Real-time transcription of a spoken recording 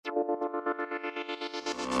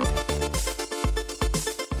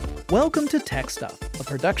Welcome to Tech Stuff, a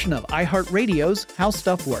production of iHeartRadio's How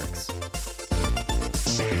Stuff Works.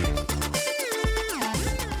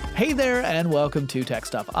 Hey there, and welcome to Tech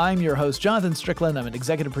Stuff. I'm your host, Jonathan Strickland. I'm an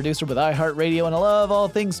executive producer with iHeartRadio, and I love all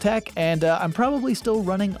things tech, and I'm probably still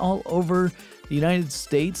running all over the United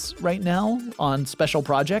States right now on special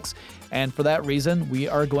projects, and for that reason, we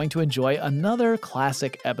are going to enjoy another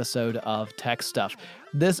classic episode of Tech Stuff.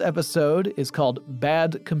 This episode is called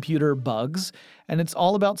Bad Computer Bugs, and it's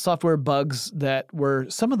all about software bugs that were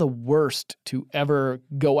some of the worst to ever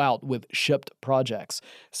go out with shipped projects.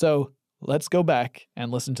 So let's go back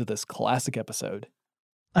and listen to this classic episode.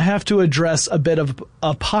 I have to address a bit of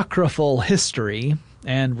apocryphal history,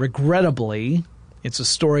 and regrettably, it's a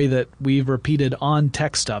story that we've repeated on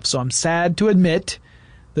Tech Stuff, so I'm sad to admit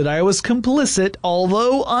that I was complicit,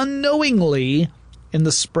 although unknowingly, in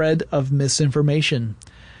the spread of misinformation.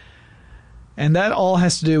 And that all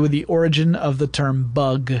has to do with the origin of the term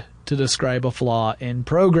bug to describe a flaw in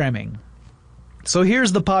programming. So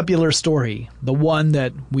here's the popular story, the one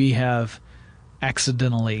that we have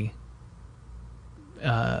accidentally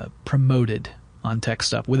promoted on Tech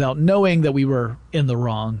Stuff without knowing that we were in the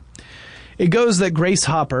wrong. It goes that Grace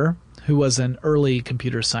Hopper, who was an early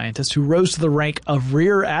computer scientist who rose to the rank of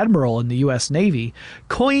Rear Admiral in the U.S. Navy,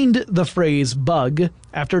 coined the phrase bug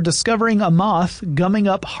after discovering a moth gumming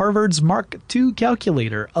up Harvard's Mark II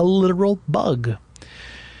calculator, a literal bug.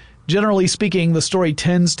 Generally speaking, the story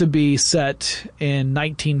tends to be set in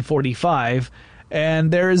 1945, and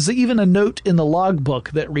there is even a note in the logbook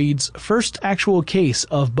that reads, "First actual case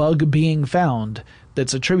of bug being found,"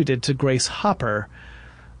 that's attributed to Grace Hopper.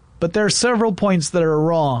 But there are several points that are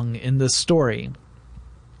wrong in this story.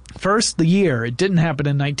 First, the year. It didn't happen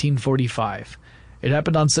in 1945. It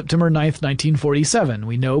happened on September 9th, 1947.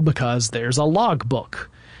 We know because there's a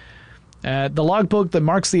logbook. The logbook that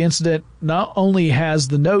marks the incident not only has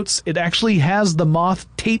the notes, it actually has the moth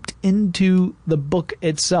taped into the book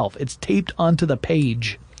itself. It's taped onto the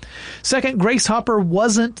page. Second, Grace Hopper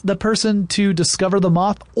wasn't the person to discover the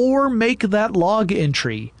moth or make that log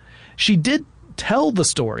entry. She did tell the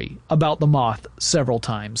story about the moth several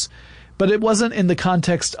times, but it wasn't in the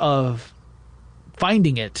context of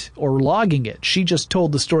finding it or logging it. She just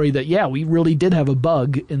told the story that, yeah, we really did have a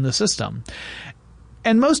bug in the system.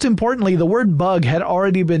 And most importantly, the word bug had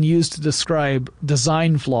already been used to describe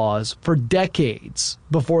design flaws for decades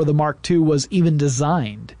before the Mark II was even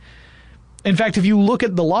designed. In fact, if you look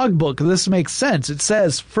at the logbook, this makes sense. It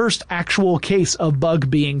says, "First actual case of bug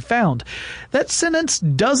being found." That sentence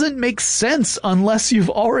doesn't make sense unless you've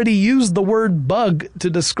already used the word bug to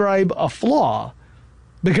describe a flaw,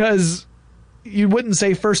 because you wouldn't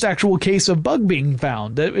say first actual case of bug being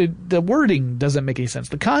found. The wording doesn't make any sense.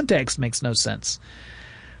 The context makes no sense.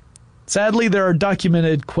 Sadly, there are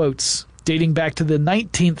documented quotes dating back to the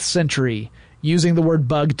 19th century using the word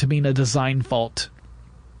bug to mean a design fault.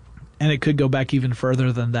 And it could go back even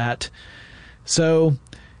further than that. So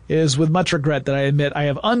it is with much regret that I admit I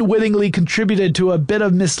have unwittingly contributed to a bit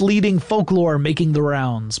of misleading folklore making the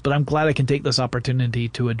rounds, but I'm glad I can take this opportunity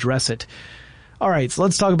to address it. Alright, so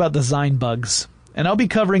let's talk about design bugs. And I'll be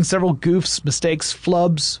covering several goofs, mistakes,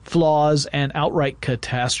 flubs, flaws, and outright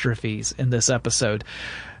catastrophes in this episode.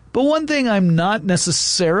 But one thing I'm not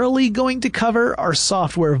necessarily going to cover are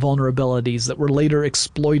software vulnerabilities that were later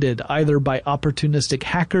exploited either by opportunistic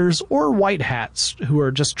hackers or white hats who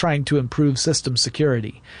are just trying to improve system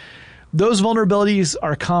security. Those vulnerabilities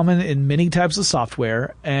are common in many types of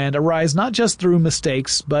software and arise not just through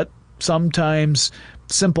mistakes, but sometimes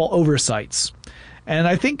simple oversights. And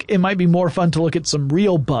I think it might be more fun to look at some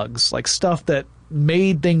real bugs, like stuff that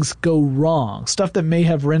made things go wrong, stuff that may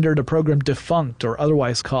have rendered a program defunct or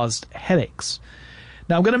otherwise caused headaches.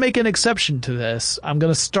 Now, I'm going to make an exception to this. I'm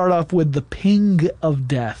going to start off with the ping of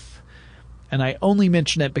death, and I only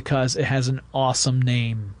mention it because it has an awesome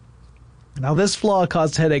name. Now, this flaw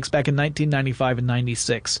caused headaches back in 1995 and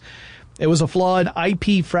 96. It was a flaw in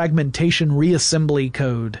IP fragmentation reassembly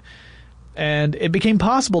code. And it became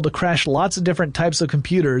possible to crash lots of different types of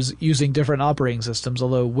computers using different operating systems,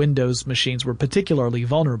 although Windows machines were particularly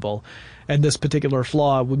vulnerable. And this particular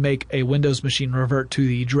flaw would make a Windows machine revert to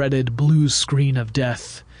the dreaded blue screen of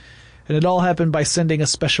death. And it all happened by sending a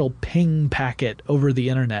special ping packet over the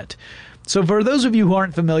internet. So for those of you who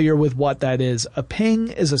aren't familiar with what that is, a ping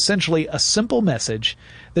is essentially a simple message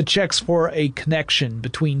that checks for a connection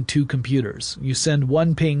between two computers. You send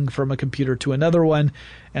one ping from a computer to another one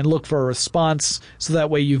and look for a response, so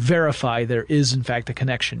that way you verify there is in fact a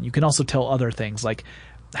connection. You can also tell other things like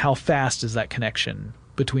how fast is that connection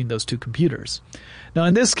between those two computers. Now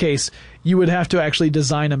in this case, you would have to actually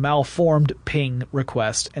design a malformed ping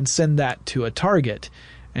request and send that to a target.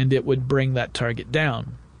 and it would bring that target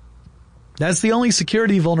down. That's the only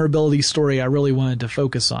security vulnerability story I really wanted to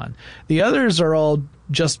focus on. The others are all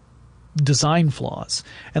just design flaws.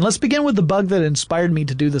 And let's begin with the bug that inspired me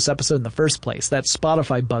to do this episode in the first place, that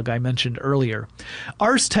Spotify bug I mentioned earlier.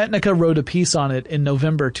 Ars Technica wrote a piece on it in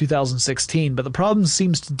November 2016, but the problem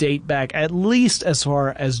seems to date back at least as far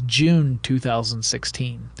as June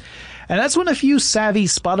 2016. And that's when a few savvy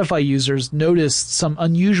Spotify users noticed some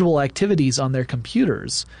unusual activities on their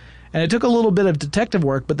computers. And it took a little bit of detective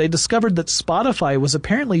work, but they discovered that Spotify was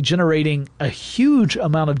apparently generating a huge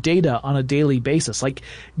amount of data on a daily basis, like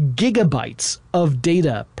gigabytes of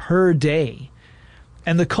data per day.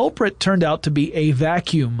 And the culprit turned out to be a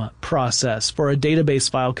vacuum process for a database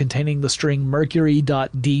file containing the string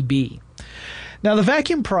mercury.db. Now, the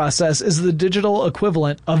vacuum process is the digital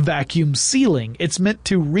equivalent of vacuum sealing. It's meant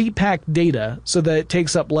to repack data so that it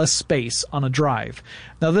takes up less space on a drive.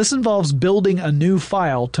 Now, this involves building a new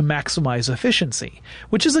file to maximize efficiency,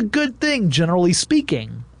 which is a good thing, generally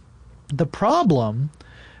speaking. The problem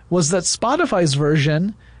was that Spotify's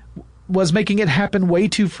version was making it happen way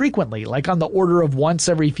too frequently, like on the order of once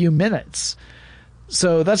every few minutes.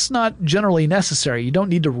 So that's not generally necessary. You don't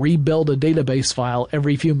need to rebuild a database file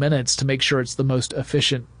every few minutes to make sure it's the most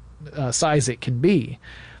efficient size it can be.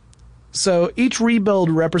 So each rebuild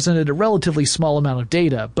represented a relatively small amount of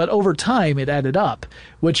data, but over time it added up,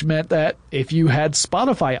 which meant that if you had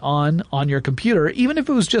Spotify on your computer, even if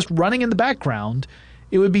it was just running in the background,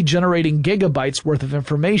 it would be generating gigabytes worth of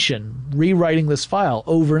information, rewriting this file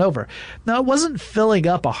over and over. Now, it wasn't filling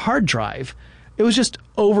up a hard drive. It was just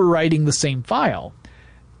overwriting the same file.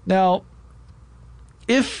 Now,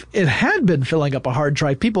 if it had been filling up a hard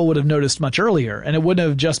drive, people would have noticed much earlier, and it wouldn't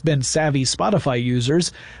have just been savvy Spotify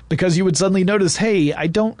users, because you would suddenly notice, hey, I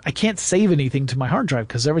can't save anything to my hard drive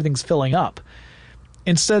because everything's filling up.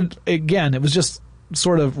 Instead, again, it was just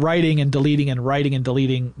sort of writing and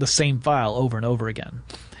deleting the same file over and over again.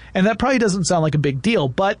 And that probably doesn't sound like a big deal,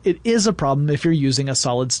 but it is a problem if you're using a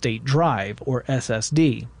solid-state drive, or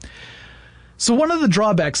SSD. So one of the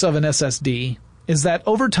drawbacks of an SSD is that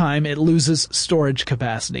over time it loses storage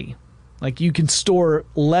capacity. Like, you can store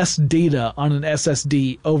less data on an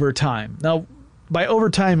SSD over time. Now, by over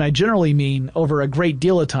time, I generally mean over a great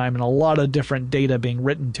deal of time and a lot of different data being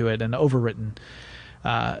written to it and overwritten.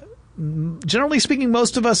 Generally speaking,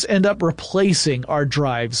 most of us end up replacing our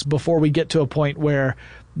drives before we get to a point where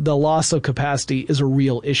the loss of capacity is a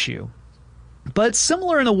real issue. But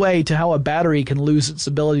similar in a way to how a battery can lose its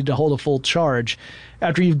ability to hold a full charge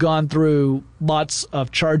after you've gone through lots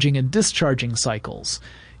of charging and discharging cycles.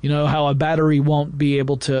 You know how a battery won't be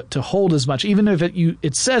able to hold as much, even if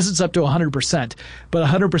it says it's up to 100%, but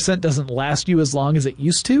 100% doesn't last you as long as it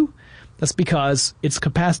used to. That's because its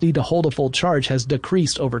capacity to hold a full charge has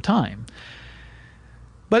decreased over time.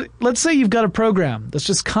 But let's say you've got a program that's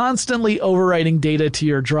just constantly overwriting data to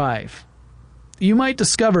your drive. You might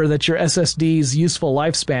discover that your SSD's useful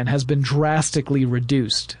lifespan has been drastically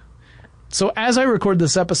reduced. So as I record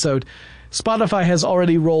this episode, Spotify has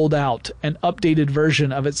already rolled out an updated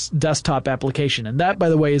version of its desktop application. And that, by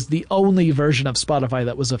the way, is the only version of Spotify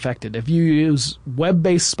that was affected. If you use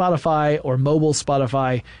web-based Spotify or mobile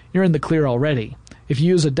Spotify, you're in the clear already. If you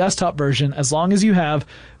use a desktop version, as long as you have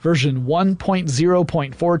version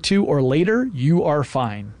 1.0.42 or later, you are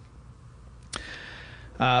fine.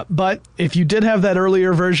 But if you did have that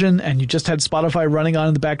earlier version and you just had Spotify running on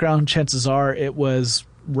in the background, chances are it was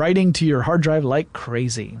writing to your hard drive like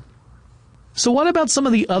crazy. So what about some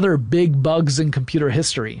of the other big bugs in computer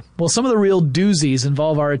history? Well, some of the real doozies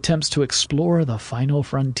involve our attempts to explore the final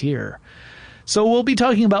frontier. So we'll be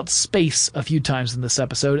talking about space a few times in this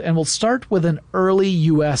episode, and we'll start with an early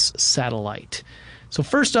U.S. satellite. So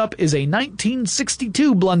first up is a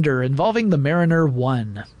 1962 blunder involving the Mariner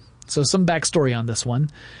 1. So some backstory on this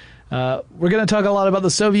one. We're going to talk a lot about the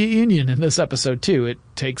Soviet Union in this episode, too. It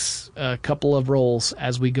takes a couple of roles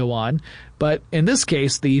as we go on. But in this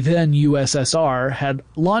case, the then USSR had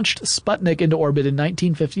launched Sputnik into orbit in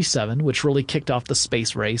 1957, which really kicked off the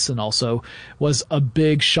space race and also was a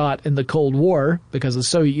big shot in the Cold War because the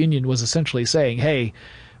Soviet Union was essentially saying, hey,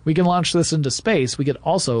 we can launch this into space. We could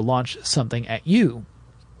also launch something at you.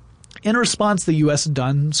 In response, the U.S. had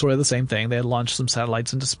done sort of the same thing. They had launched some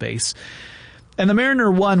satellites into space. And the Mariner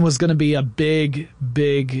 1 was going to be a big,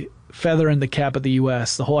 big feather in the cap of the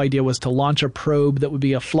U.S. The whole idea was to launch a probe that would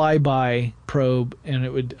be a flyby probe, and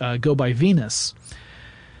it would go by Venus.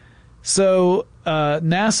 So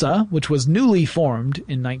NASA, which was newly formed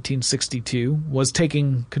in 1962, was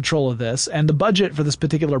taking control of this, and the budget for this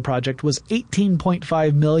particular project was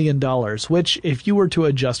 $18.5 million, which, if you were to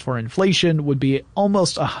adjust for inflation, would be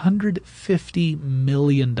almost $150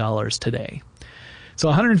 million today. So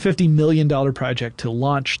a $150 million project to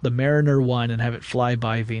launch the Mariner 1 and have it fly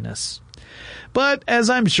by Venus. But as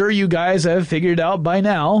I'm sure you guys have figured out by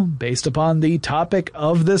now, based upon the topic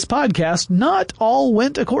of this podcast, not all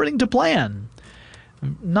went according to plan.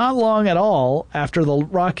 Not long at all after the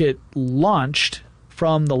rocket launched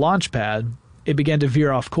from the launch pad, it began to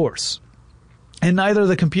veer off course. And neither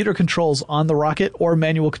the computer controls on the rocket or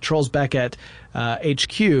manual controls back at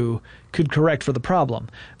HQ could correct for the problem.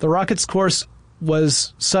 The rocket's course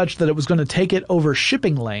was such that it was going to take it over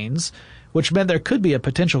shipping lanes, which meant there could be a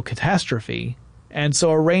potential catastrophe. And so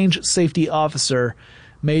a range safety officer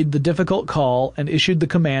made the difficult call and issued the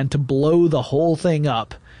command to blow the whole thing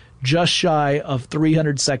up just shy of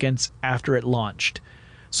 300 seconds after it launched.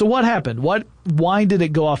 So what happened? Why did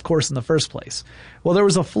it go off course in the first place? Well, there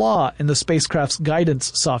was a flaw in the spacecraft's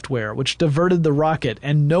guidance software, which diverted the rocket,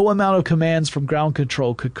 and no amount of commands from ground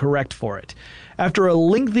control could correct for it. After a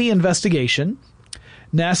lengthy investigation,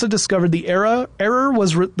 NASA discovered the error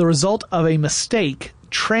was the result of a mistake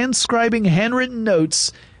transcribing handwritten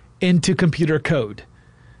notes into computer code.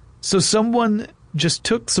 So someone just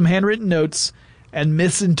took some handwritten notes and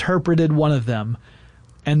misinterpreted one of them,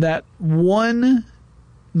 and that one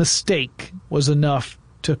mistake was enough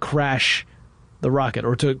to crash the rocket,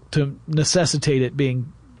 or to necessitate it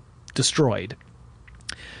being destroyed.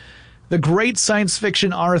 The great science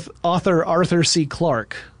fiction author Arthur C.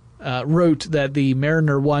 Clarke wrote that the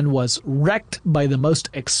Mariner 1 was wrecked by the most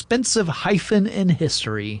expensive hyphen in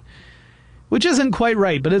history, which isn't quite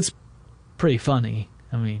right, but it's pretty funny.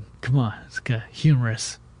 I mean, come on, it's like a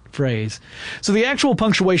humorous phrase. So the actual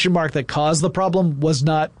punctuation mark that caused the problem was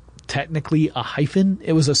not technically a hyphen.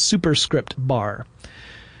 It was a superscript bar.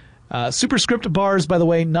 Superscript bars, by the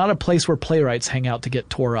way, not a place where playwrights hang out to get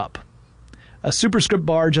tore up. A superscript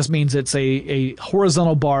bar just means it's a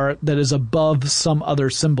horizontal bar that is above some other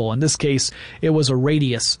symbol. In this case, it was a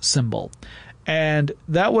radius symbol. And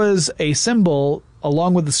that was a symbol,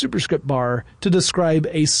 along with the superscript bar, to describe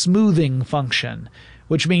a smoothing function,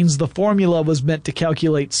 which means the formula was meant to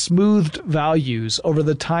calculate smoothed values over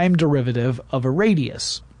the time derivative of a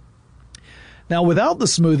radius. Now, without the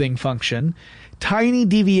smoothing function, tiny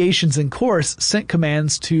deviations in course sent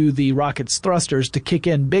commands to the rocket's thrusters to kick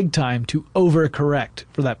in big time to overcorrect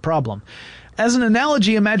for that problem. As an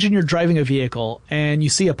analogy, imagine you're driving a vehicle and you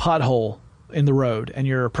see a pothole in the road and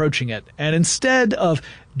you're approaching it. And instead of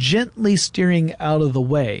gently steering out of the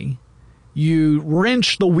way, you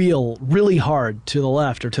wrench the wheel really hard to the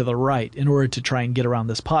left or to the right in order to try and get around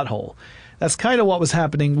this pothole. That's kind of what was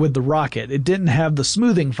happening with the rocket. It didn't have the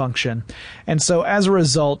smoothing function, and so as a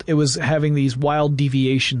result, it was having these wild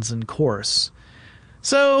deviations in course.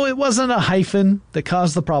 So it wasn't a hyphen that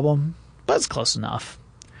caused the problem, but it's close enough.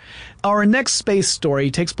 Our next space story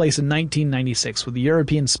takes place in 1996 with the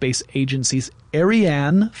European Space Agency's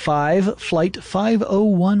Ariane 5 Flight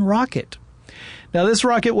 501 rocket. Now, this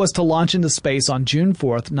rocket was to launch into space on June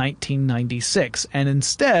 4th, 1996, and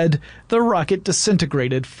instead, the rocket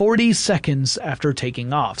disintegrated 40 seconds after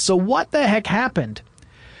taking off. So what the heck happened?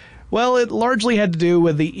 Well, it largely had to do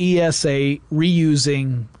with the ESA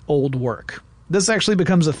reusing old work. This actually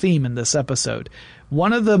becomes a theme in this episode.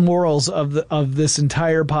 One of the morals of this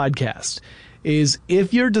entire podcast is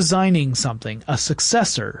if you're designing something, a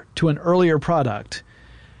successor to an earlier product,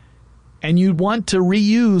 and you want to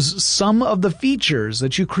reuse some of the features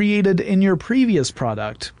that you created in your previous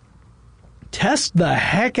product, test the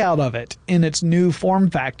heck out of it in its new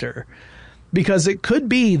form factor. Because it could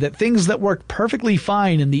be that things that worked perfectly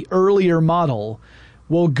fine in the earlier model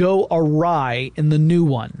will go awry in the new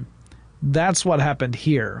one. That's what happened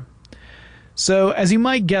here. So, as you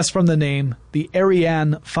might guess from the name, the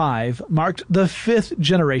Ariane 5 marked the 5th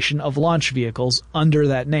generation of launch vehicles under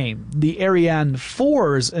that name. The Ariane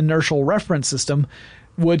 4's inertial reference system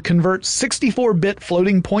would convert 64-bit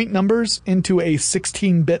floating point numbers into a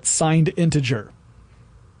 16-bit signed integer.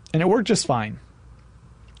 And it worked just fine.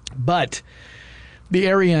 But the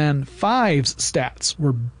Ariane 5's stats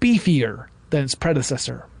were beefier than its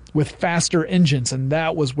predecessor, with faster engines, and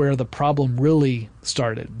that was where the problem really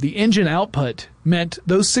started. The engine output meant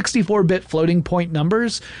those 64-bit floating point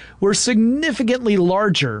numbers were significantly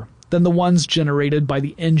larger than the ones generated by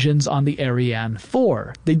the engines on the Ariane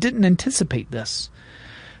 4. They didn't anticipate this.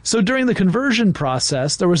 So during the conversion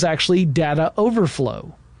process, there was actually data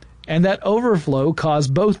overflow, and that overflow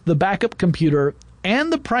caused both the backup computer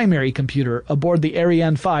and the primary computer aboard the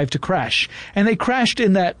Ariane 5 to crash. And they crashed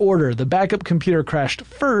in that order. The backup computer crashed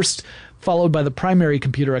first, followed by the primary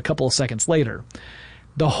computer a couple of seconds later.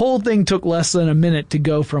 The whole thing took less than a minute to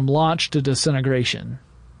go from launch to disintegration.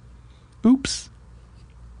 Oops.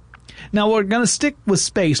 Now we're going to stick with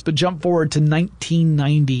space, but jump forward to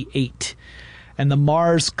 1998 and the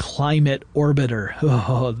Mars Climate Orbiter.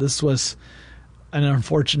 Oh, this was an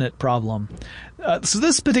unfortunate problem. So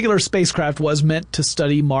this particular spacecraft was meant to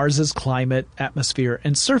study Mars's climate, atmosphere,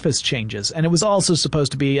 and surface changes. And it was also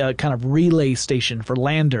supposed to be a kind of relay station for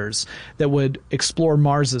landers that would explore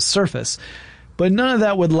Mars's surface. But none of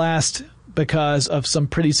that would last because of some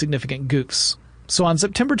pretty significant goofs. So on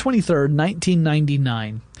September 23rd,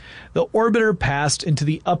 1999, the orbiter passed into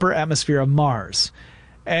the upper atmosphere of Mars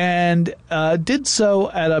and did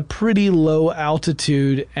so at a pretty low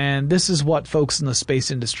altitude, and this is what folks in the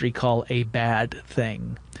space industry call a bad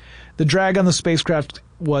thing. The drag on the spacecraft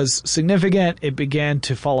was significant, it began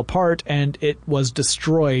to fall apart, and it was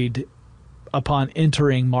destroyed upon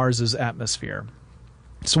entering Mars's atmosphere.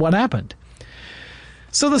 So what happened?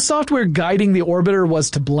 So the software guiding the orbiter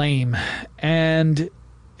was to blame, and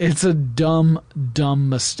it's a dumb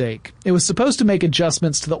mistake. It was supposed to make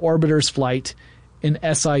adjustments to the orbiter's flight in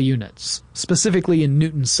SI units, specifically in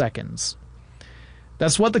Newton seconds.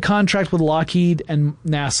 That's what the contract with Lockheed and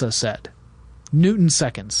NASA said. Newton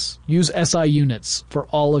seconds. Use SI units for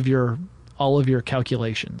all of your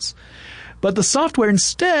calculations. But the software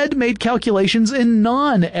instead made calculations in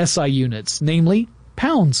non-SI units, namely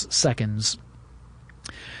pounds seconds.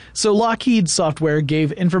 So Lockheed software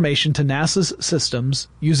gave information to NASA's systems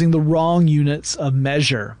using the wrong units of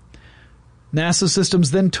measure. NASA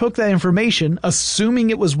systems then took that information, assuming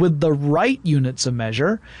it was with the right units of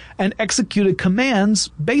measure, and executed commands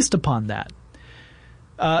based upon that.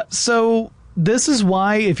 So this is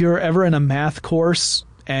why if you're ever in a math course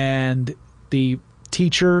and the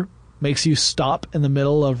teacher makes you stop in the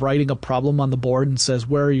middle of writing a problem on the board and says,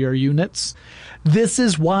 "Where are your units?" This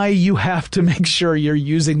is why you have to make sure you're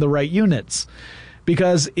using the right units.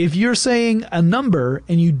 Because if you're saying a number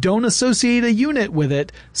and you don't associate a unit with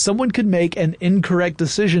it, someone could make an incorrect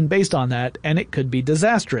decision based on that, and it could be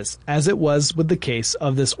disastrous, as it was with the case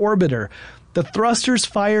of this orbiter. The thrusters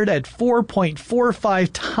fired at 4.45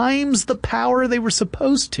 times the power they were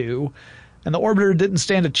supposed to, and the orbiter didn't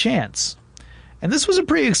stand a chance. And this was a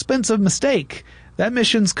pretty expensive mistake. That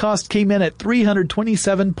mission's cost came in at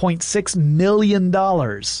 $327.6 million.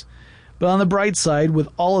 But on the bright side, with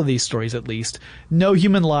all of these stories at least, no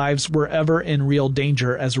human lives were ever in real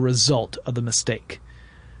danger as a result of the mistake.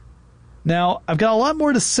 Now, I've got a lot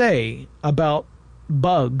more to say about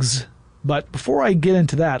bugs, but before I get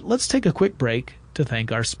into that, let's take a quick break to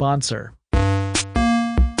thank our sponsor.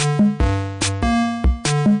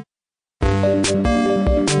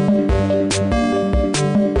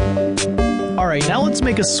 Alright, now let's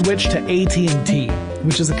make a switch to AT&T,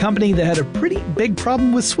 which is a company that had a pretty big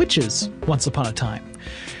problem with switches once upon a time.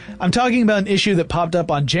 I'm talking about an issue that popped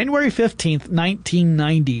up on January 15th,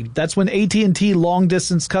 1990. That's when AT&T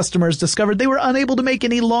long-distance customers discovered they were unable to make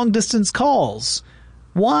any long-distance calls.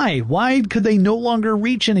 Why? Why could they no longer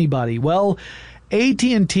reach anybody? Well,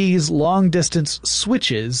 AT&T's long-distance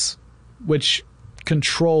switches, which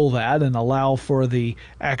control that and allow for the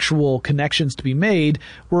actual connections to be made,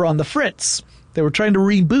 were on the fritz. They were trying to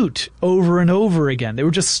reboot over and over again. They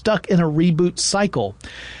were just stuck in a reboot cycle.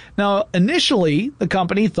 Now, initially, the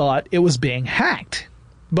company thought it was being hacked.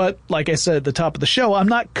 But like I said at the top of the show, I'm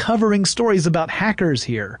not covering stories about hackers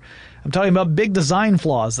here. I'm talking about big design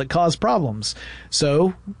flaws that cause problems.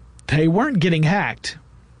 So they weren't getting hacked.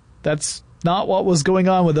 That's not what was going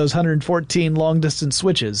on with those 114 long-distance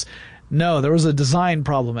switches. No, there was a design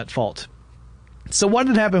problem at fault. So what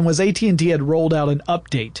had happened was AT&T had rolled out an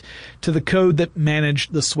update to the code that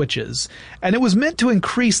managed the switches. And it was meant to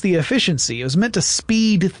increase the efficiency. It was meant to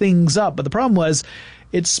speed things up. But the problem was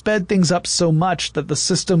it sped things up so much that the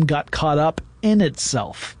system got caught up in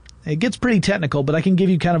itself. It gets pretty technical, but I can give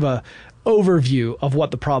you kind of a overview of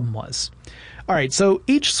what the problem was. All right, so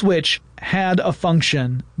each switch had a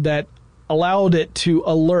function that allowed it to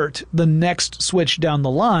alert the next switch down the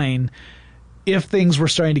line if things were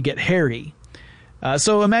starting to get hairy.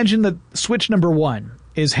 So imagine that switch number 1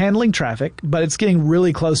 is handling traffic, but it's getting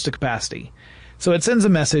really close to capacity. So it sends a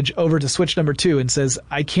message over to switch number 2 and says,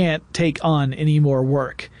 I can't take on any more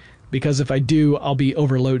work because if I do, I'll be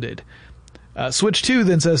overloaded. Switch 2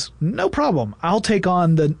 then says, no problem. I'll take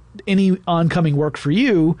on any oncoming work for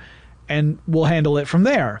you and we'll handle it from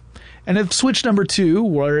there. And if switch number 2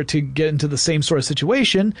 were to get into the same sort of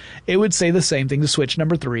situation, it would say the same thing to switch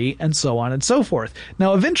number 3 and so on and so forth.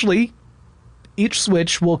 Now, eventually, each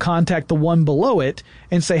switch will contact the one below it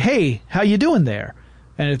and say, hey, how you doing there?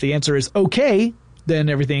 And if the answer is okay, then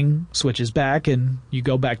everything switches back and you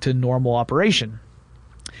go back to normal operation.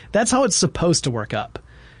 That's how it's supposed to work up.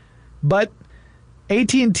 But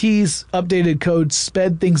AT&T's updated code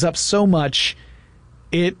sped things up so much,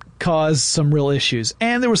 it caused some real issues.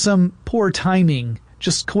 And there was some poor timing,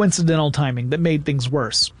 just coincidental timing, that made things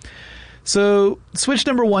worse. So switch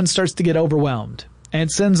number 1 starts to get overwhelmed and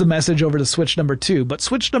sends a message over to switch number 2. But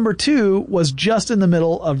switch number 2 was just in the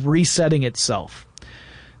middle of resetting itself.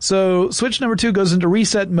 So switch number 2 goes into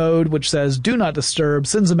reset mode, which says do not disturb,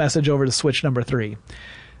 sends a message over to switch number 3.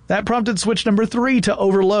 That prompted switch number 3 to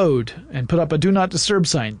overload and put up a do not disturb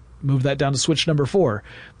sign. Move that down to switch number 4.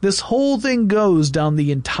 This whole thing goes down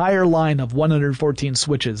the entire line of 114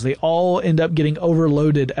 switches. They all end up getting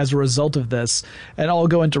overloaded as a result of this and all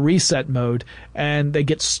go into reset mode and they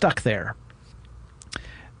get stuck there.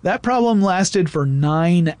 That problem lasted for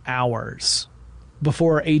 9 hours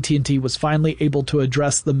before AT&T was finally able to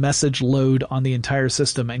address the message load on the entire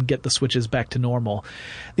system and get the switches back to normal.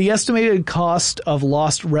 The estimated cost of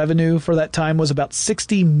lost revenue for that time was about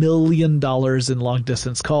 $60 million in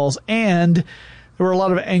long-distance calls, and there were a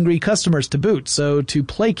lot of angry customers to boot. So to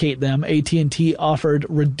placate them, AT&T offered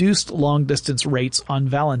reduced long-distance rates on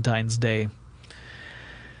Valentine's Day.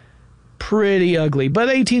 Pretty ugly, but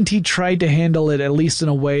AT&T tried to handle it at least in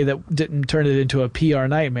a way that didn't turn it into a PR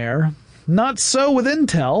nightmare. Not so with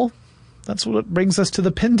Intel. That's what brings us to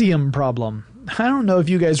the Pentium problem. I don't know if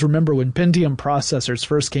you guys remember when Pentium processors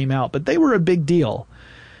first came out, but they were a big deal.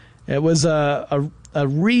 It was a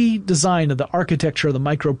redesign of the architecture of the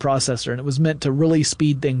microprocessor, and it was meant to really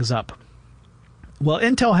speed things up. Well,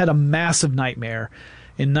 Intel had a massive nightmare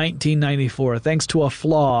in 1994 thanks to a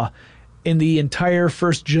flaw in the entire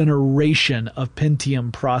first generation of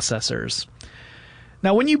Pentium processors.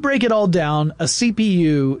 Now, when you break it all down, a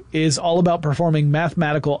CPU is all about performing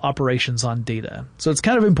mathematical operations on data. So it's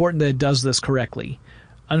kind of important that it does this correctly.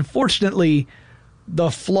 Unfortunately, the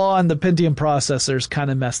flaw in the Pentium processors kind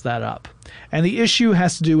of messed that up. And the issue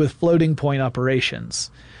has to do with floating point operations.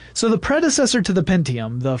 So the predecessor to the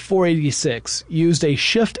Pentium, the 486, used a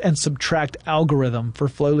shift and subtract algorithm for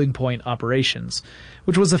floating point operations,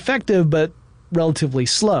 which was effective but relatively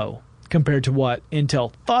slow compared to what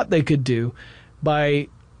Intel thought they could do by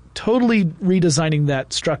totally redesigning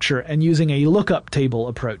that structure and using a lookup table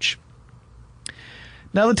approach.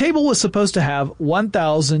 Now, the table was supposed to have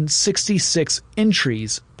 1,066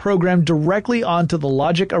 entries programmed directly onto the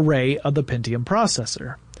logic array of the Pentium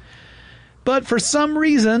processor. But for some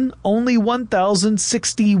reason, only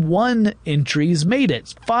 1,061 entries made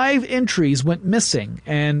it. 5 entries went missing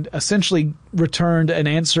and essentially returned an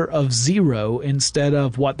answer of 0 instead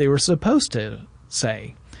of what they were supposed to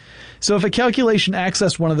say. So if a calculation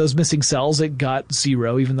accessed one of those missing cells, it got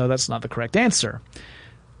 0, even though that's not the correct answer.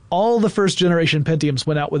 All the first generation Pentiums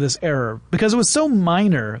went out with this error because it was so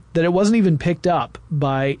minor that it wasn't even picked up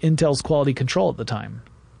by Intel's quality control at the time.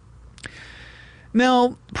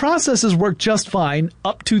 Now, processes worked just fine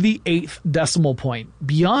up to the 8th decimal point.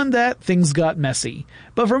 Beyond that, things got messy.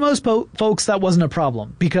 But for most folks, that wasn't a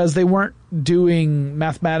problem because they weren't doing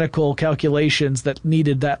mathematical calculations that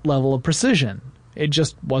needed that level of precision. It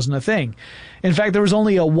just wasn't a thing. In fact, there was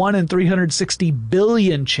only a 1 in 360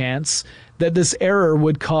 billion chance that this error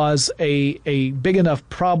would cause a big enough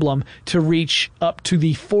problem to reach up to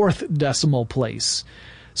the 4th decimal place.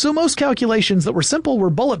 So most calculations that were simple were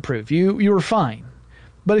bulletproof. You were fine.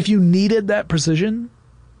 But if you needed that precision,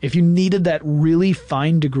 if you needed that really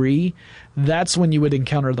fine degree, that's when you would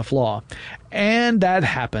encounter the flaw. And that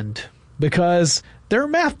happened because there are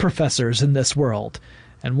math professors in this world.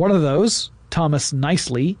 And one of those, Thomas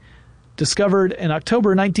Nicely, discovered in October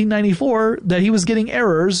 1994 that he was getting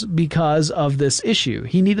errors because of this issue.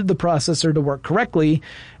 He needed the processor to work correctly,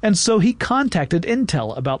 and so he contacted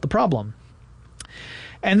Intel about the problem.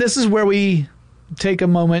 And this is where we take a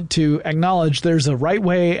moment to acknowledge there's a right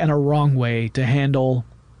way and a wrong way to handle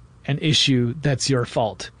an issue that's your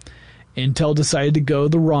fault. Intel decided to go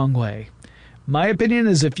the wrong way. My opinion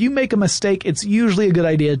is if you make a mistake, it's usually a good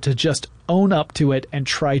idea to just own up to it and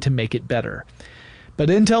try to make it better. But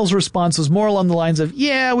Intel's response was more along the lines of,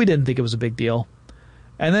 yeah, we didn't think it was a big deal.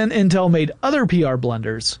 And then Intel made other PR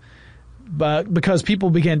blunders, but because people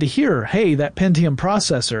began to hear, hey, that Pentium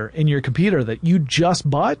processor in your computer that you just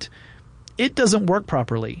bought, it doesn't work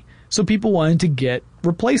properly. So people wanted to get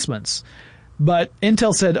replacements. But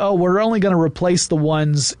Intel said, oh, we're only going to replace the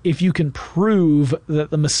ones if you can prove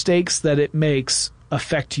that the mistakes that it makes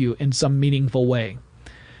affect you in some meaningful way.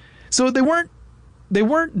 So they weren't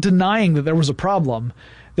denying that there was a problem.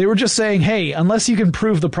 They were just saying, hey, unless you can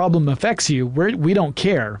prove the problem affects you, we don't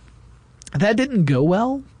care. That didn't go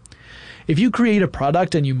well. If you create a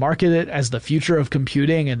product and you market it as the future of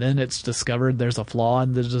computing and then it's discovered there's a flaw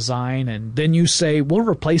in the design and then you say, we'll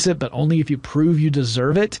replace it, but only if you prove you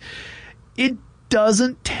deserve it, it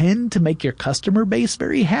doesn't tend to make your customer base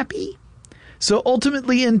very happy. So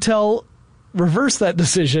ultimately, Intel reversed that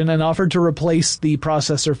decision and offered to replace the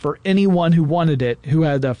processor for anyone who wanted it, who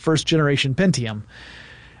had a first-generation Pentium.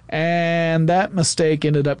 And that mistake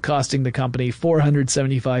ended up costing the company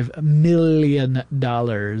 $475 million.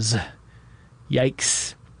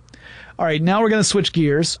 Yikes. All right, now we're going to switch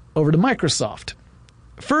gears over to Microsoft.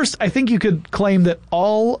 First, I think you could claim that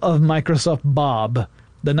all of Microsoft Bob,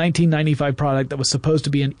 the 1995 product that was supposed to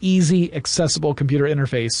be an easy, accessible computer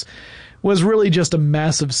interface, was really just a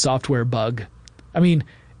massive software bug. I mean,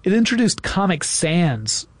 it introduced Comic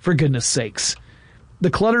Sans, for goodness sakes. The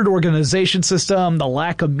cluttered organization system, the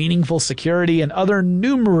lack of meaningful security, and other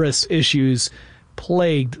numerous issues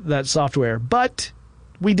plagued that software. But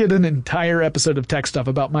we did an entire episode of Tech Stuff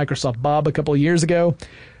about Microsoft Bob a couple of years ago,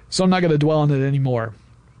 so I'm not going to dwell on it anymore.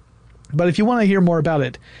 But if you want to hear more about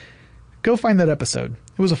it, go find that episode.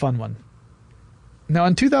 It was a fun one. Now,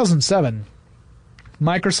 in 2007,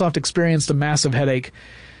 Microsoft experienced a massive headache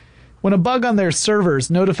when a bug on their servers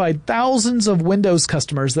notified thousands of Windows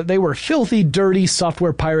customers that they were filthy, dirty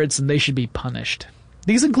software pirates and they should be punished.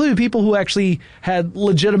 These included people who actually had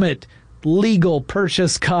legitimate, legal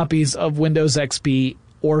purchase copies of Windows XP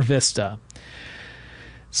or Vista.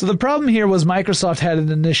 So the problem here was Microsoft had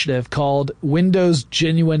an initiative called Windows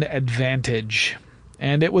Genuine Advantage.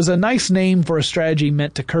 And it was a nice name for a strategy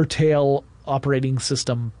meant to curtail operating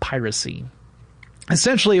system piracy.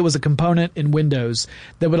 Essentially, it was a component in Windows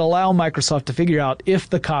that would allow Microsoft to figure out if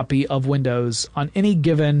the copy of Windows on any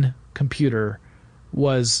given computer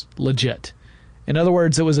was legit. In other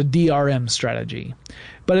words, it was a DRM strategy.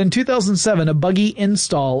 But in 2007, a buggy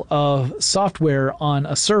install of software on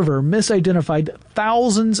a server misidentified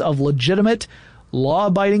thousands of legitimate,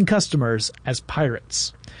 law-abiding customers as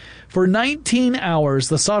pirates. For 19 hours,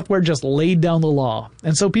 the software just laid down the law,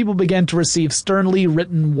 and so people began to receive sternly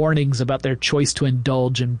written warnings about their choice to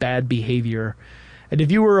indulge in bad behavior. And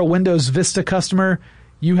if you were a Windows Vista customer,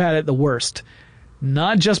 you had it the worst.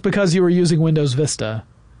 Not just because you were using Windows Vista,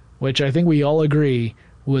 which I think we all agree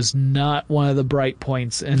was not one of the bright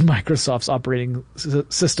points in Microsoft's operating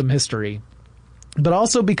system history, but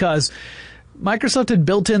also because Microsoft had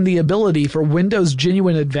built in the ability for Windows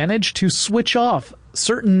Genuine Advantage to switch off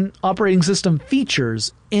certain operating system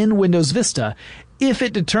features in Windows Vista if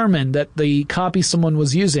it determined that the copy someone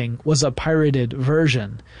was using was a pirated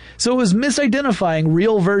version. So it was misidentifying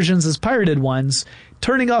real versions as pirated ones,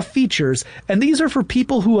 turning off features, and these are for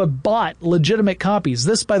people who have bought legitimate copies.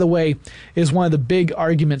 This, by the way, is one of the big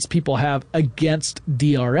arguments people have against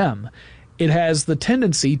DRM. It has the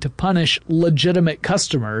tendency to punish legitimate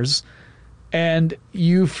customers, and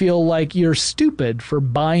you feel like you're stupid for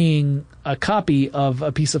buying a copy of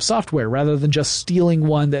a piece of software rather than just stealing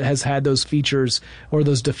one that has had those features or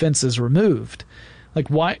those defenses removed. Like,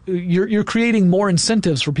 why you're creating more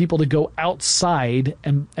incentives for people to go outside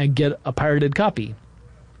and get a pirated copy.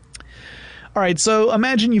 All right, so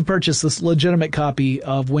imagine you purchased this legitimate copy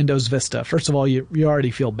of Windows Vista. First of all, you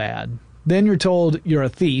already feel bad. Then you're told you're a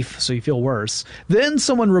thief, so you feel worse. Then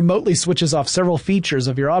someone remotely switches off several features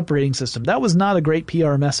of your operating system. That was not a great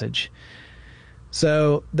PR message.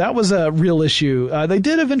 So that was a real issue. They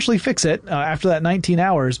did eventually fix it after that 19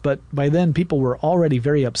 hours, but by then people were already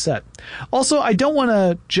very upset. Also, I don't want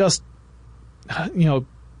to just,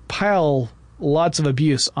 pile lots of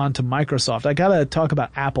abuse onto Microsoft. I got to talk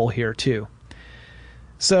about Apple here too.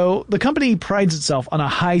 So the company prides itself on a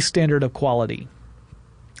high standard of quality.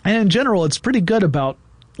 And in general, it's pretty good about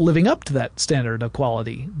living up to that standard of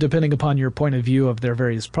quality, depending upon your point of view of their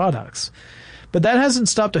various products. But that hasn't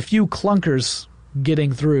stopped a few clunkers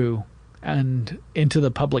getting through and into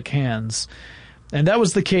the public hands. And that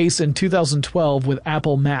was the case in 2012 with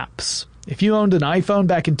Apple Maps. If you owned an iPhone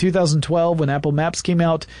back in 2012 when Apple Maps came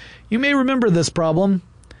out, you may remember this problem.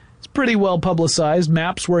 It's pretty well publicized.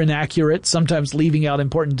 Maps were inaccurate, sometimes leaving out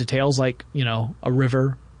important details like, a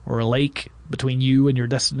river or a lake between you and your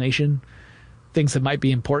destination. Things that might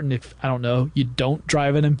be important if, you don't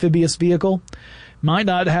drive an amphibious vehicle. Might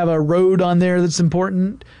not have a road on there that's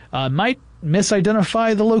important. Might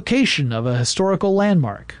misidentify the location of a historical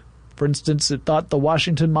landmark. For instance, it thought the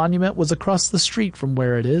Washington Monument was across the street from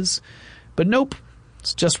where it is. But nope,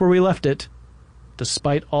 it's just where we left it.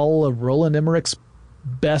 Despite all of Roland Emmerich's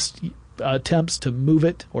best attempts to move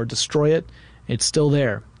it or destroy it, it's still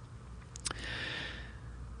there.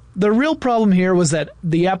 The real problem here was that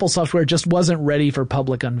the Apple software just wasn't ready for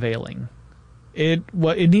public unveiling. It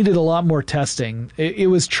needed a lot more testing. It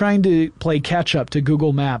was trying to play catch up to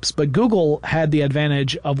Google Maps, but Google had the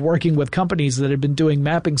advantage of working with companies that had been doing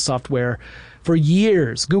mapping software for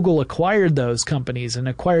years. Google acquired those companies and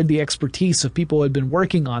acquired the expertise of people who had been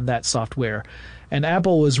working on that software. And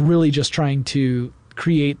Apple was really just trying to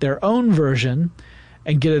create their own version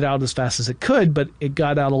and get it out as fast as it could, but it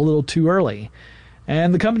got out a little too early.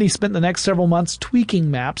 And the company spent the next several months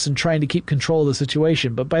tweaking maps and trying to keep control of the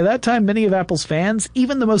situation. But by that time, many of Apple's fans,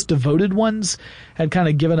 even the most devoted ones, had kind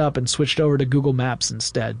of given up and switched over to Google Maps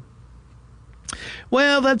instead.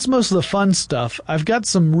 Well, that's most of the fun stuff. I've got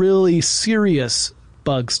some really serious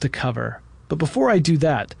bugs to cover. But before I do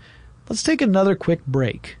that, let's take another quick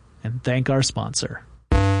break and thank our sponsor.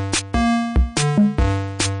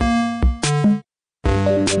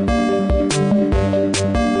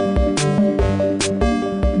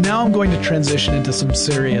 Now I'm going to transition into some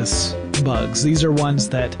serious bugs. These are ones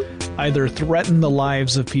that either threaten the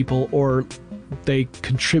lives of people or they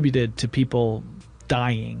contributed to people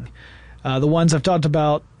dying. The ones I've talked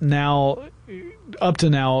about up to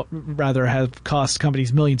now, have cost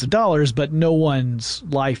companies millions of dollars, but no one's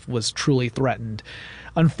life was truly threatened.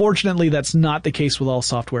 Unfortunately, that's not the case with all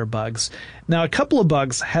software bugs. Now, a couple of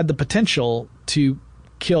bugs had the potential to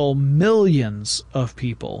kill millions of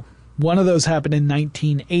people. One of those happened in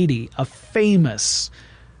 1980, a famous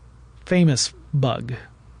bug,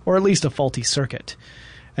 or at least a faulty circuit.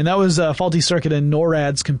 And that was a faulty circuit in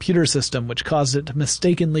NORAD's computer system, which caused it to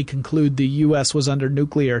mistakenly conclude the U.S. was under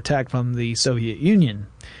nuclear attack from the Soviet Union.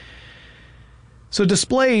 So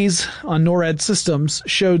displays on NORAD systems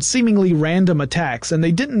showed seemingly random attacks, and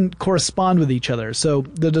they didn't correspond with each other. So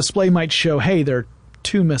the display might show, hey, there are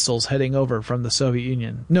 2 missiles heading over from the Soviet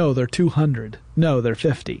Union. No, there are 200. No, there are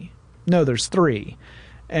 50. No, there's 3.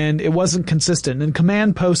 And it wasn't consistent. And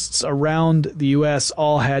command posts around the U.S.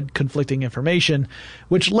 all had conflicting information,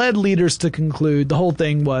 which led leaders to conclude the whole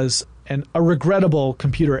thing was a regrettable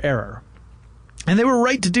computer error. And they were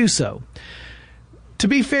right to do so. To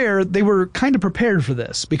be fair, they were kind of prepared for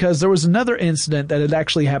this because there was another incident that had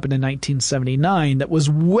actually happened in 1979 that was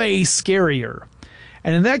way scarier.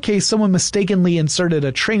 And in that case, someone mistakenly inserted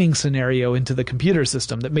a training scenario into the computer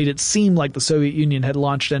system that made it seem like the Soviet Union had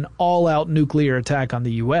launched an all-out nuclear attack on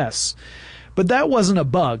the U.S. But that wasn't a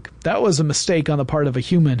bug. That was a mistake on the part of a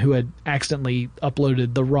human who had accidentally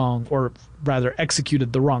uploaded the wrong, or rather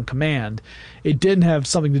executed the wrong command. It didn't have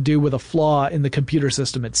something to do with a flaw in the computer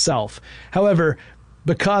system itself. However,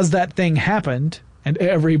 because that thing happened and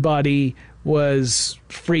everybody was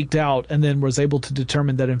freaked out and then was able to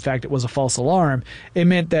determine that in fact it was a false alarm, it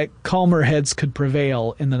meant that calmer heads could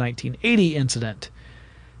prevail in the 1980 incident.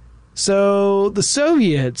 So the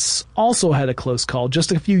Soviets also had a close call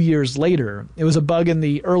just a few years later. It was a bug in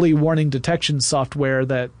the early warning detection software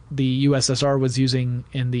that the USSR was using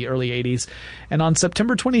in the early 80s. And on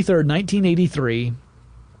September 23rd, 1983,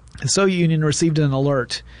 the Soviet Union received an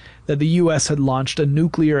alert that the U.S. had launched a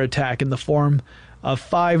nuclear attack in the form of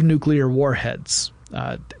 5 nuclear warheads.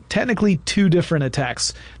 Technically 2 different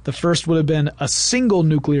attacks. The first would have been a single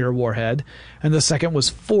nuclear warhead, and the second was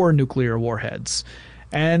 4 nuclear warheads.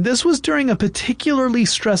 And this was during a particularly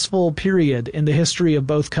stressful period in the history of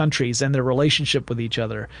both countries and their relationship with each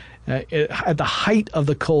other, at the height of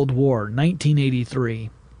the Cold War,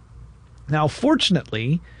 1983. Now,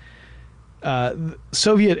 fortunately,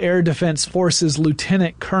 Soviet Air Defense Forces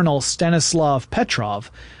Lieutenant Colonel Stanislav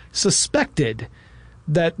Petrov suspected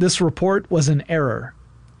that this report was an error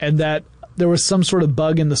and that there was some sort of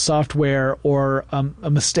bug in the software or a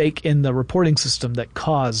mistake in the reporting system that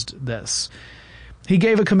caused this. He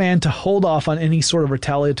gave a command to hold off on any sort of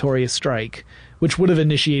retaliatory strike, which would have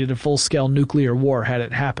initiated a full-scale nuclear war had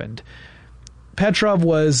it happened. Petrov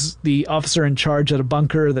was the officer in charge at a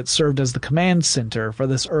bunker that served as the command center for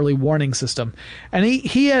this early warning system. And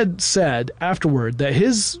he had said afterward that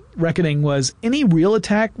his reckoning was any real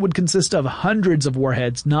attack would consist of hundreds of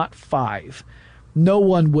warheads, not 5. No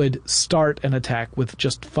one would start an attack with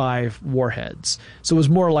just 5 warheads. So it was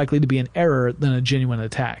more likely to be an error than a genuine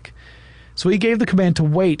attack. So he gave the command to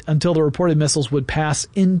wait until the reported missiles would pass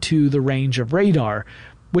into the range of radar,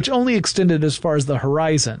 which only extended as far as the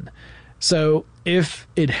horizon. So if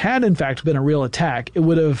it had in fact been a real attack, it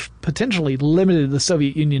would have potentially limited the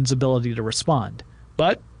Soviet Union's ability to respond.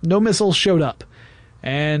 But no missiles showed up,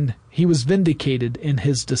 and he was vindicated in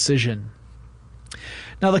his decision.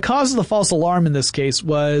 Now, the cause of the false alarm in this case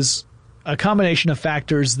was a combination of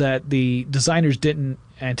factors that the designers didn't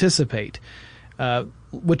anticipate.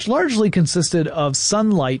 which largely consisted of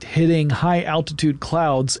sunlight hitting high-altitude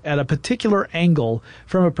clouds at a particular angle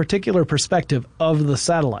from a particular perspective of the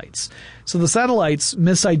satellites. So the satellites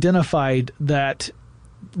misidentified that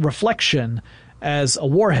reflection as a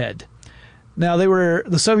warhead. Now,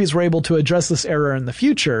 the Soviets were able to address this error in the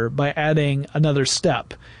future by adding another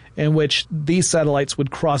step in which these satellites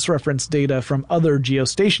would cross-reference data from other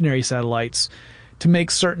geostationary satellites to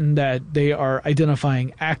make certain that they are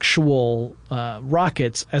identifying actual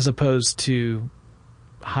rockets as opposed to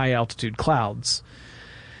high-altitude clouds.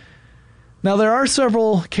 Now, there are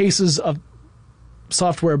several cases of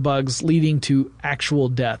software bugs leading to actual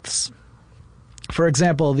deaths. For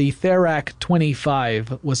example, the Therac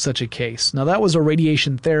 25 was such a case. Now, that was a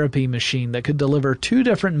radiation therapy machine that could deliver two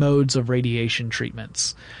different modes of radiation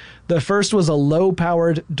treatments. The first was a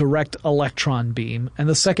low-powered direct electron beam, and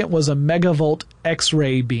the second was a megavolt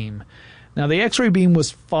X-ray beam. Now, the X-ray beam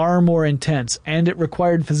was far more intense, and it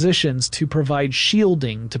required physicians to provide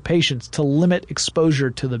shielding to patients to limit exposure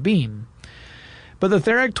to the beam. But the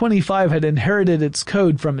Therac 25 had inherited its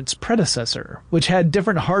code from its predecessor, which had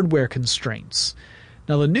different hardware constraints.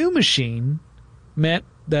 Now, the new machine meant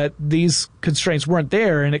that these constraints weren't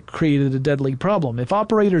there, and it created a deadly problem. If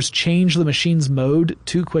operators changed the machine's mode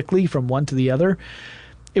too quickly from one to the other,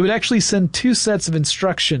 it would actually send two sets of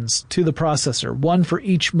instructions to the processor, one for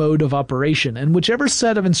each mode of operation, and whichever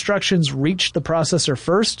set of instructions reached the processor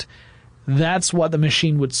first, that's what the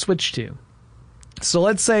machine would switch to. So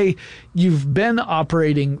let's say you've been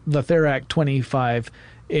operating the Therac 25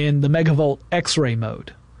 in the megavolt X-ray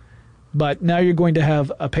mode, but now you're going to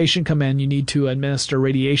have a patient come in, you need to administer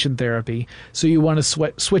radiation therapy, so you want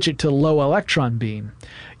to switch it to low electron beam.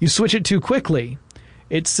 You switch it too quickly,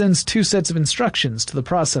 it sends two sets of instructions to the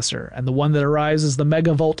processor, and the one that arrives is the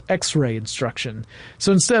megavolt X-ray instruction.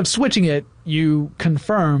 So instead of switching it, you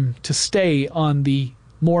confirm to stay on the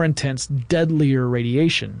more intense, deadlier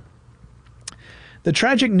radiation. The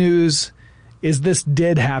tragic news is this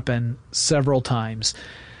did happen several times.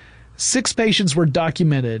 6 patients were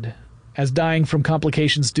documented as dying from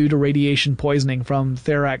complications due to radiation poisoning from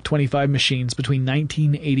Therac 25 machines between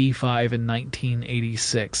 1985 and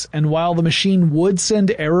 1986. And while the machine would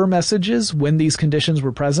send error messages when these conditions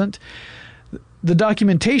were present, the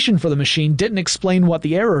documentation for the machine didn't explain what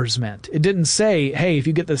the errors meant. It didn't say, hey, if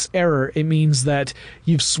you get this error, it means that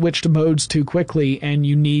you've switched modes too quickly and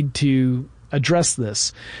you need to address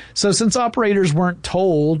this. So since operators weren't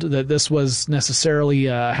told that this was necessarily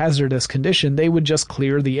a hazardous condition, they would just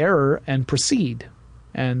clear the error and proceed.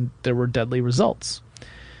 And there were deadly results.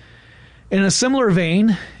 In a similar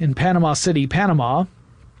vein, in Panama City, Panama,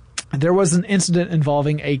 there was an incident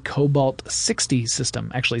involving a Cobalt-60 system,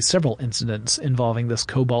 actually several incidents involving this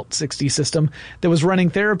Cobalt-60 system that was running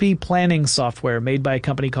therapy planning software made by a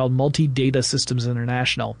company called Multi-Data Systems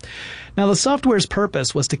International. Now, the software's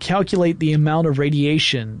purpose was to calculate the amount of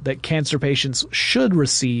radiation that cancer patients should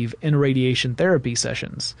receive in radiation therapy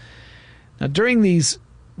sessions. Now, during these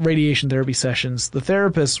radiation therapy sessions, the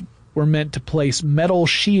therapists were meant to place metal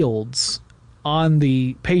shields on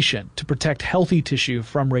the patient to protect healthy tissue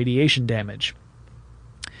from radiation damage.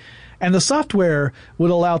 And the software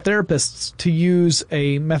would allow therapists to use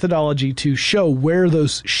a methodology to show where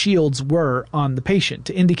those shields were on the patient,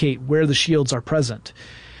 to indicate where the shields are present.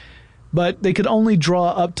 But they could only draw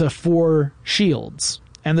up to 4 shields.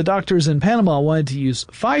 And the doctors in Panama wanted to use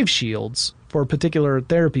 5 shields for particular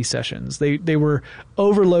therapy sessions. They were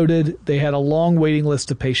overloaded, they had a long waiting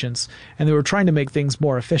list of patients, and they were trying to make things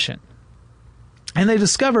more efficient. And they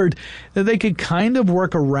discovered that they could kind of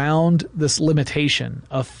work around this limitation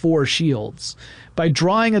of 4 shields by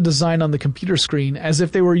drawing a design on the computer screen as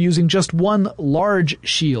if they were using just one large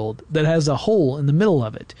shield that has a hole in the middle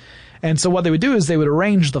of it. And so what they would do is they would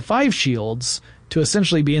arrange the 5 shields to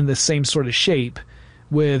essentially be in the same sort of shape,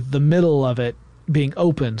 with the middle of it being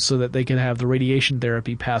open so that they could have the radiation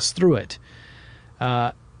therapy pass through it.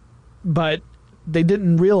 But they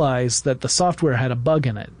didn't realize that the software had a bug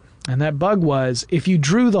in it. And that bug was, if you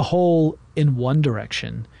drew the hole in one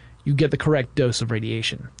direction, you get the correct dose of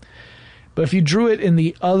radiation. But if you drew it in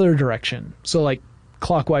the other direction, so like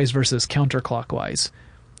clockwise versus counterclockwise,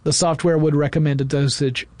 the software would recommend a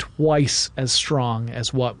dosage twice as strong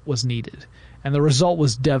as what was needed. And the result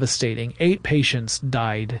was devastating. 8 patients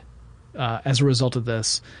died as a result of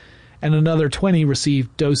this, and another 20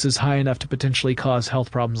 received doses high enough to potentially cause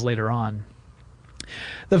health problems later on.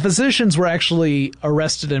 The physicians were actually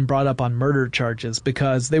arrested and brought up on murder charges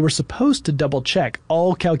because they were supposed to double-check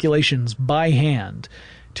all calculations by hand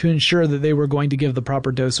to ensure that they were going to give the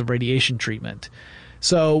proper dose of radiation treatment.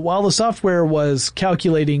 So while the software was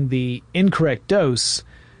calculating the incorrect dose,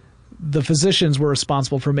 the physicians were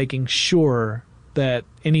responsible for making sure that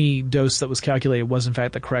any dose that was calculated was in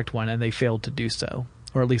fact the correct one, and they failed to do so,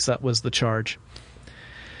 or at least that was the charge.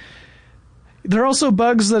 There are also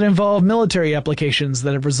bugs that involve military applications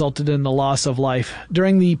that have resulted in the loss of life.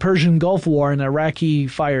 During the Persian Gulf War, an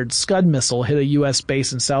Iraqi-fired Scud missile hit a U.S.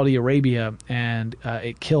 base in Saudi Arabia, and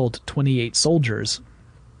it killed 28 soldiers.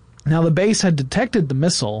 Now, the base had detected the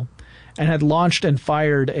missile and had launched and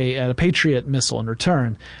fired a Patriot missile in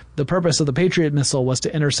return. The purpose of the Patriot missile was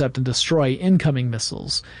to intercept and destroy incoming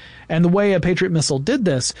missiles. And the way a Patriot missile did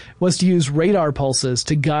this was to use radar pulses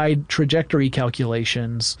to guide trajectory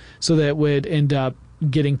calculations so that it would end up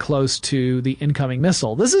getting close to the incoming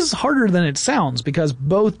missile. This is harder than it sounds because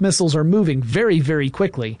both missiles are moving very, very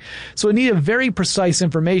quickly. So it needed very precise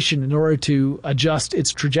information in order to adjust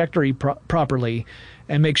its trajectory properly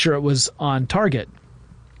and make sure it was on target.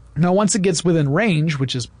 Now, once it gets within range,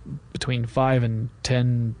 which is between 5 and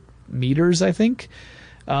 10 meters, I think,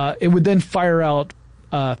 it would then fire out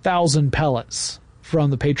 1,000 pellets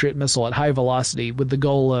from the Patriot missile at high velocity with the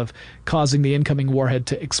goal of causing the incoming warhead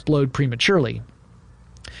to explode prematurely.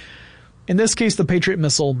 In this case, the Patriot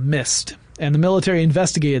missile missed, and the military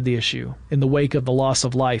investigated the issue in the wake of the loss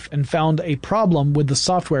of life and found a problem with the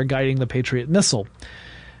software guiding the Patriot missile.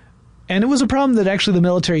 And it was a problem that actually the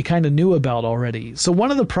military kind of knew about already. So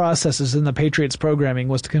one of the processes in the Patriot's programming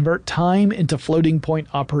was to convert time into floating point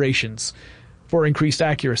operations for increased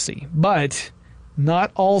accuracy. But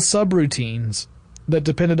not all subroutines that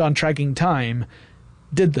depended on tracking time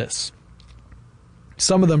did this.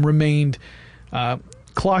 Some of them remained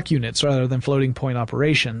clock units rather than floating point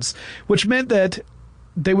operations, which meant that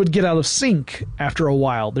they would get out of sync after a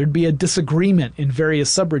while. There'd be a disagreement in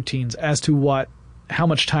various subroutines as to how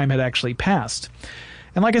much time had actually passed.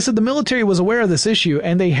 And like I said, the military was aware of this issue,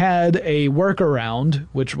 and they had a workaround,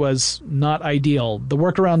 which was not ideal. The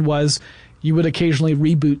workaround was you would occasionally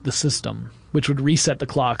reboot the system, which would reset the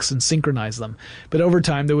clocks and synchronize them. But over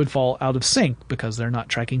time, they would fall out of sync because they're not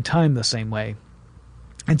tracking time the same way.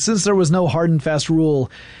 And since there was no hard and fast rule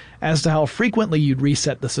as to how frequently you'd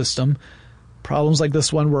reset the system, problems like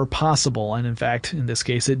this one were possible. And in fact, in this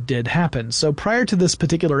case, it did happen. So prior to this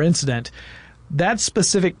particular incident, that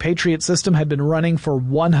specific Patriot system had been running for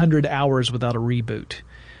 100 hours without a reboot.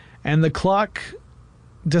 And the clock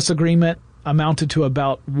disagreement amounted to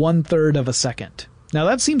about 1/3 of a second. Now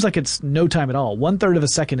that seems like it's no time at all. 1/3 of a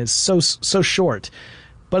second is so short.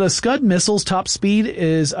 But a Scud missile's top speed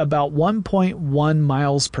is about 1.1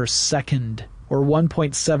 miles per second, or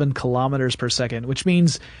 1.7 kilometers per second, which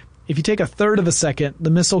means if you take 1/3 of a second, the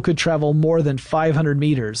missile could travel more than 500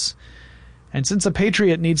 meters. And since a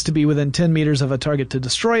Patriot needs to be within 10 meters of a target to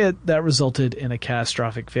destroy it, that resulted in a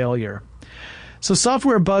catastrophic failure. So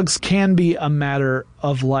software bugs can be a matter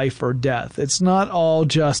of life or death. It's not all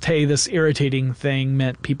just, hey, this irritating thing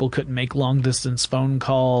meant people couldn't make long-distance phone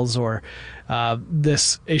calls, or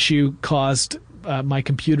this issue caused my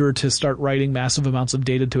computer to start writing massive amounts of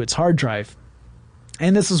data to its hard drive.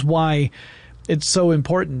 And this is why it's so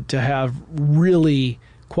important to have really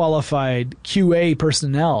qualified QA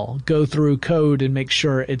personnel go through code and make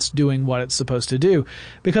sure it's doing what it's supposed to do,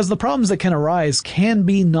 because the problems that can arise can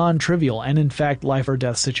be non-trivial and in fact life or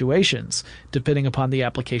death situations depending upon the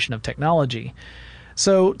application of technology.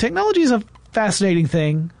 So technology is a fascinating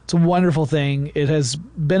thing. It's a wonderful thing. It has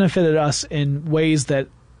benefited us in ways that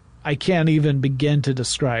I can't even begin to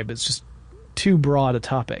describe. It's just too broad a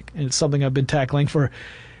topic, and it's something I've been tackling for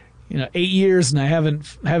 8 years, and I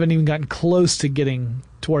haven't even gotten close to getting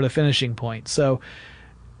toward a finishing point. So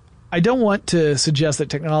I don't want to suggest that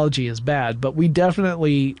technology is bad, but we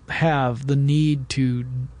definitely have the need to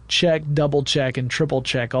check, double check, and triple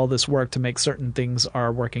check all this work to make certain things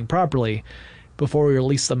are working properly before we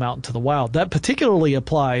release them out into the wild. That particularly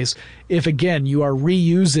applies if, again, you are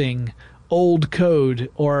reusing old code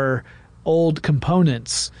or old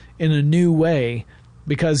components in a new way,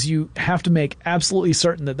 because you have to make absolutely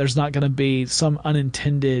certain that there's not going to be some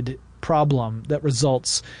unintended problem that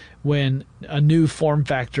results when a new form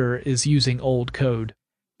factor is using old code.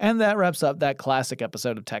 And that wraps up that classic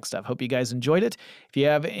episode of Tech Stuff. Hope you guys enjoyed it. If you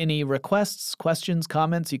have any requests, questions,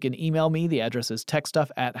 comments, you can email me. The address is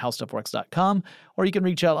techstuff@howstuffworks.com, or you can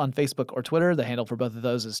reach out on Facebook or Twitter. The handle for both of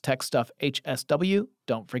those is techstuffhsw.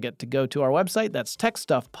 Don't forget to go to our website. That's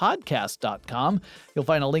techstuffpodcast.com. You'll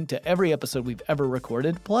find a link to every episode we've ever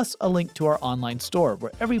recorded, plus a link to our online store,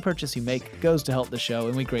 where every purchase you make goes to help the show,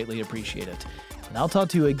 and we greatly appreciate it. And I'll talk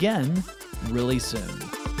to you again really soon.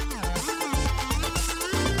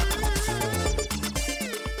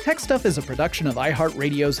 Tech Stuff is a production of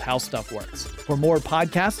iHeartRadio's How Stuff Works. For more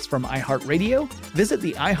podcasts from iHeartRadio, visit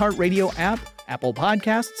the iHeartRadio app, Apple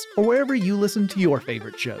Podcasts, or wherever you listen to your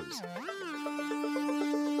favorite shows.